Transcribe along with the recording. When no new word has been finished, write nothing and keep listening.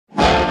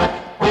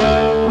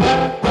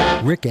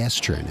Rick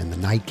Estrin and the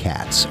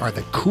Nightcats are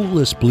the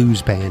coolest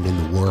blues band in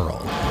the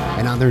world.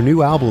 And on their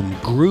new album,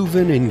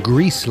 Groovin in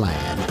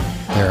Greaseland,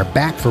 they're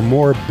back for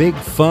more big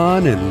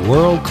fun and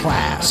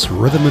world-class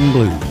rhythm and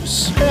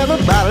blues.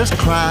 Everybody's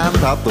crying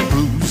about the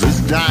blues is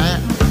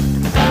dying.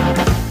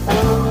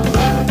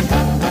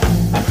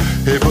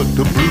 Hey, but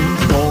the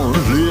blues gonna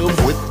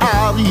live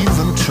without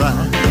even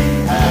trying.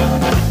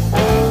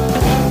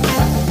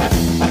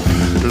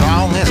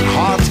 Long as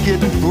hearts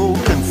getting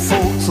broken,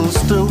 folks are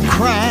still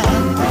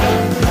crying.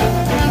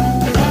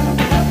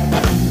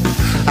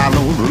 I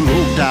know the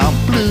low-down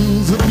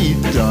blues will be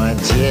doing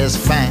just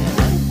fine.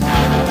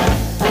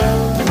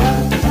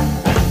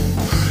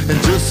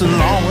 And just as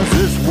long as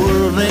this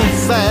world ain't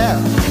fair,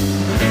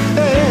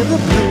 hey, the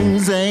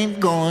blues ain't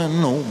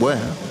going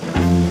nowhere.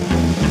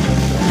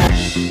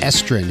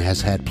 Estrin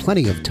has had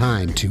plenty of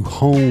time to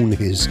hone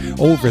his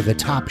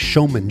over-the-top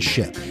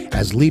showmanship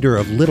as leader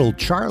of Little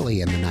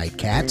Charlie and the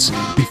Nightcats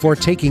before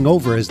taking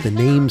over as the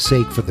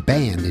namesake for the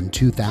band in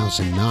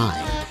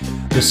 2009.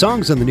 The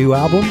songs on the new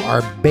album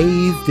are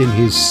bathed in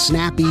his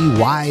snappy,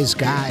 wise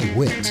guy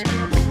wit.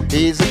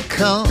 Easy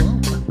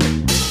come,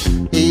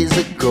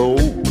 easy go.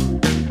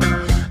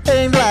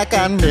 Ain't like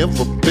I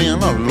never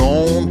been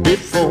alone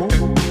before.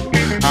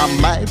 I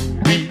might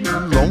be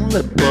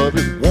lonely, but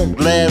it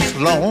won't last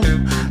long.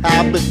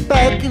 I'll be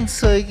back in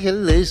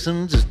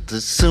circulation just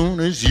as soon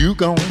as you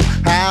gone.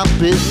 I'll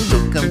be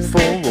looking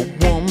for a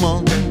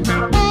woman,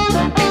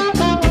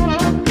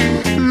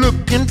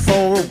 looking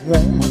for a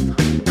woman,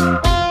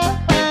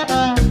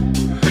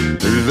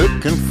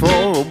 looking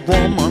for a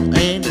woman.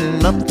 Ain't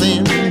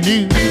nothing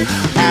new.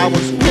 I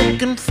was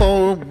looking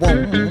for a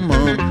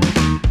woman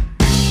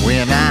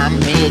when I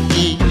met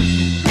you.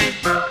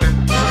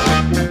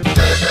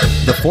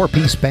 The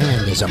four-piece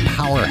band is a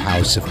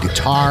powerhouse of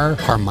guitar,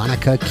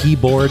 harmonica,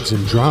 keyboards,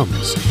 and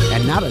drums.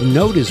 And not a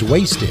note is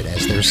wasted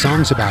as their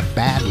songs about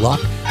bad luck,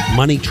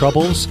 money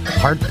troubles,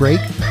 heartbreak,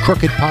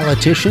 crooked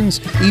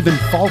politicians, even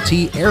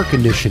faulty air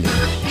conditioning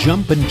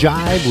jump and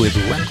jive with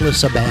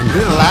reckless abandon.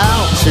 Little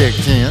Al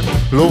checked in,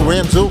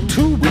 Lorenzo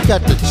too. We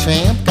got the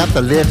champ, got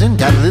the legend,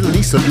 got little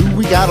Lisa Lou.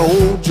 We got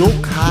old Joe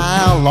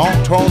Kyle,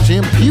 long tall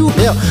Jim Pugh.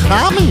 Hell,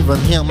 I'm even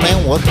him,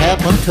 man. What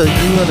happened to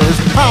you and this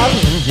party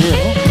in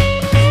here?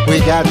 We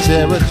got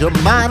Jerry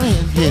Giamatti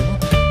in here.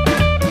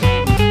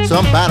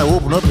 Somebody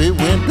open up a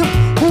window.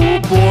 Oh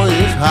boy,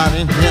 it's hot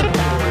in here.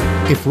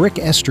 If Rick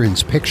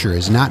Estrin's picture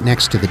is not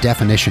next to the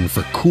definition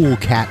for cool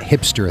cat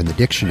hipster in the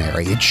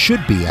dictionary, it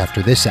should be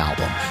after this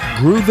album.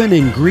 Groovin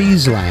in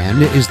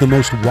Greaseland is the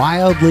most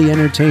wildly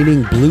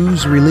entertaining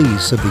blues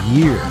release of the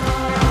year.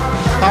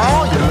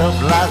 Oh, your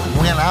love life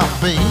went out,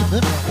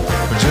 baby,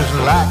 just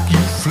like you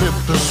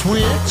flipped the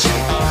switch.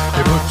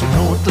 Yeah, but you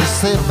know what they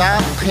say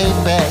about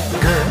payback,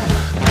 girl.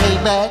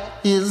 Payback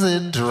is a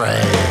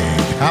drag.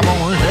 I'm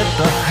gonna let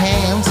the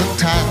hands of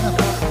time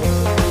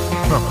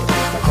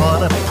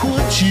gonna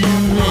put you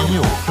in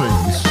your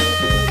place.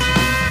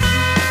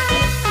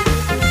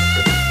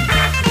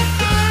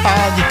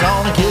 Are you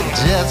gonna get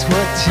just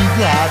what you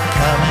got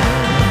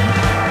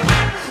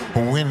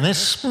coming when they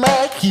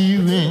smack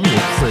you in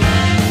your face?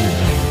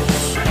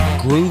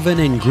 Groovin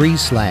in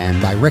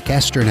Greaseland by Rick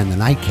Estrin and the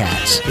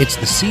Nightcats. It's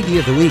the CD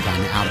of the week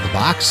on Out of the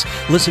Box.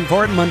 Listen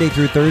for it Monday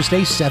through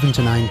Thursday, 7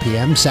 to 9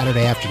 p.m.,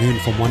 Saturday afternoon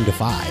from 1 to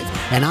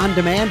 5, and on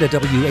demand at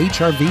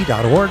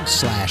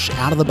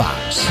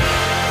whrv.org/outofthebox.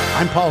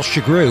 I'm Paul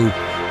Chagru.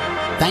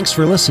 Thanks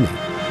for listening.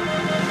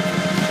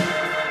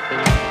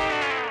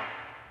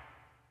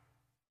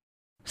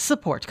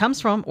 Support comes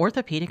from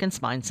Orthopedic and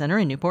Spine Center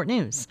in Newport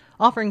News,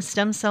 offering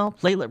stem cell,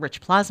 platelet-rich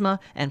plasma,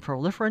 and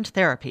proliferant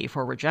therapy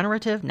for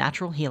regenerative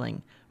natural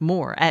healing.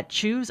 More at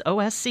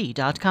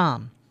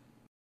chooseosc.com.